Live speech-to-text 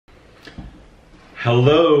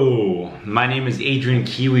Hello, my name is Adrian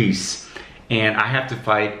Kiwis, and I have to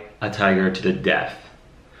fight a tiger to the death.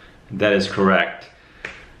 That is correct.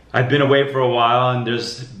 I've been away for a while, and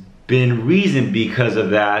there's been reason because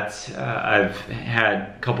of that. I've had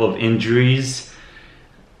a couple of injuries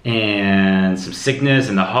and some sickness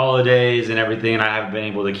and the holidays and everything, and I haven't been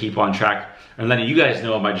able to keep on track and letting you guys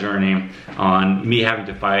know my journey on me having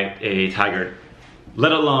to fight a tiger,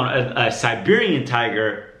 let alone a Siberian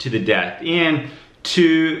tiger to the death in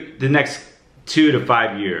the next 2 to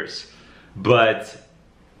 5 years. But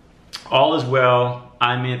all is well.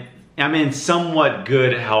 I'm in somewhat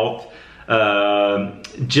good health. But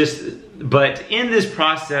in this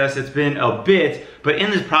process, it's been a bit. But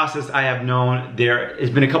in this process, I have known there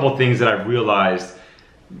has been a couple of things that I've realized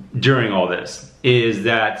during all this. Is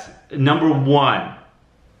that number one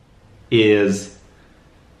is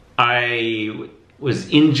I was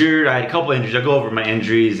injured. I had a couple of injuries. I'll go over my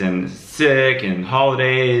injuries and sick and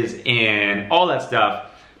holidays and all that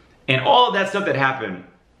stuff. And all of that stuff that happened,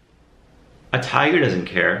 a tiger doesn't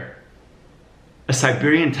care. A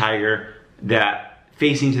Siberian tiger that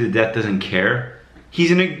facing to the death doesn't care.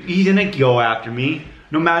 He's gonna go after me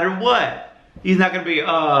no matter what. He's not gonna be,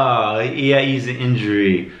 oh yeah, he's an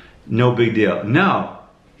injury, no big deal. No,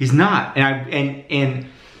 he's not. And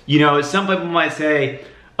you know, some people might say,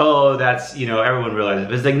 oh, that's, you know, everyone realizes it.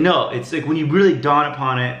 But it's like, no, it's like when you really dawn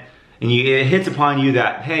upon it and it hits upon you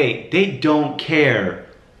that, hey, they don't care.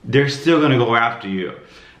 They're still gonna go after you.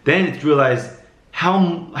 Then it's realized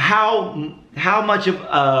how much of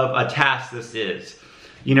a task this is.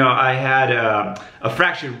 You know, I had a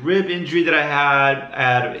fractured rib injury that I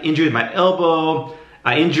had injury with my elbow.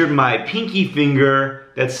 I injured my pinky finger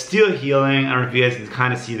that's still healing. I don't know if you guys can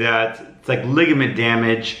kind of see that. It's like ligament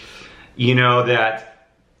damage, you know, that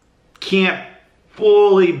can't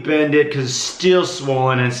fully bend it because it's still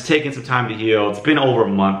swollen and it's taken some time to heal. It's been over a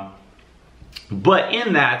month. But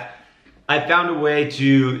in that, I found a way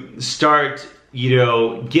to start, you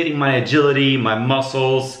know, getting my agility, my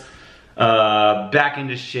muscles back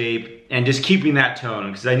into shape and just keeping that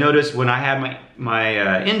tone. Because I noticed when I had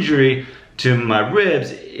my injury to my ribs,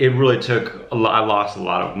 it really took a lot, I lost a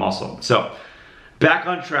lot of muscle. So back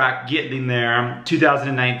on track, getting there,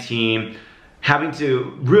 2019, having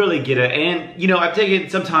to really get it. And you know, I've taken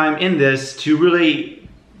some time in this to really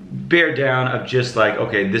bear down of just like,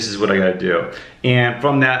 okay, this is what I gotta do. And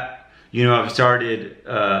from that, you know, I've started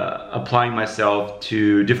applying myself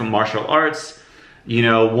to different martial arts. You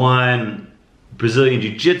know, one, Brazilian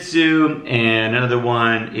Jiu-Jitsu, and another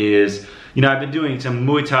one is, you know, I've been doing some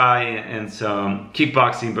Muay Thai and some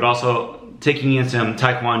kickboxing, but also taking in some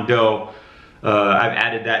Taekwondo. I've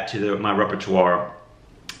added that to my repertoire.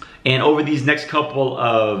 And over these next couple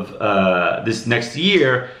of, this next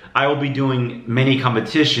year, I will be doing many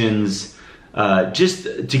competitions just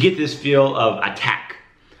to get this feel of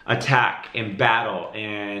attack and battle,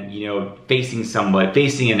 and you know, facing somebody,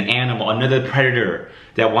 facing an animal, another predator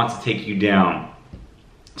that wants to take you down.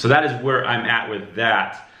 So that is where I'm at with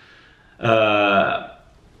that.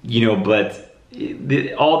 You know, but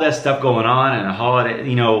all that stuff going on and a holiday,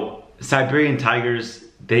 you know, Siberian tigers,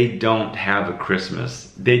 they don't have a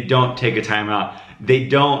Christmas. They don't take a time out. They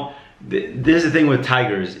don't, this is the thing with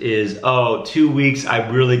tigers is, oh, 2 weeks, I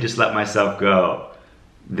really just let myself go.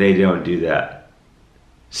 They don't do that.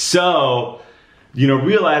 So, you know,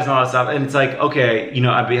 realizing all that stuff, and it's like, okay, you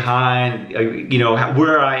know, I'm behind, you know,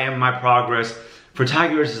 where I am in my progress. For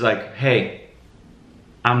tigers, it's like, hey,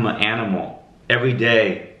 I'm an animal. Every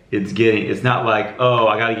day, it's not like, oh,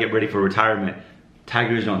 I gotta get ready for retirement.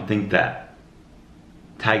 Tigers don't think that.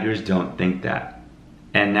 Tigers don't think that.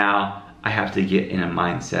 And now I have to get in a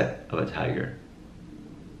mindset of a tiger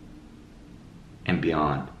and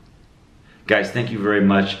beyond. Guys, thank you very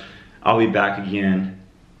much. I'll be back again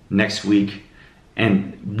next week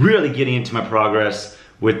and really getting into my progress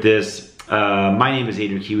with this. My name is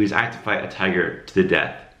Adrian Kiwis. I have to fight a tiger to the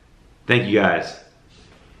death. Thank you guys.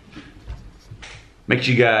 Make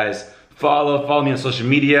sure you guys follow me on social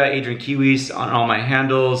media, Adrian Kiwis on all my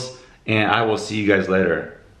handles, and I will see you guys later.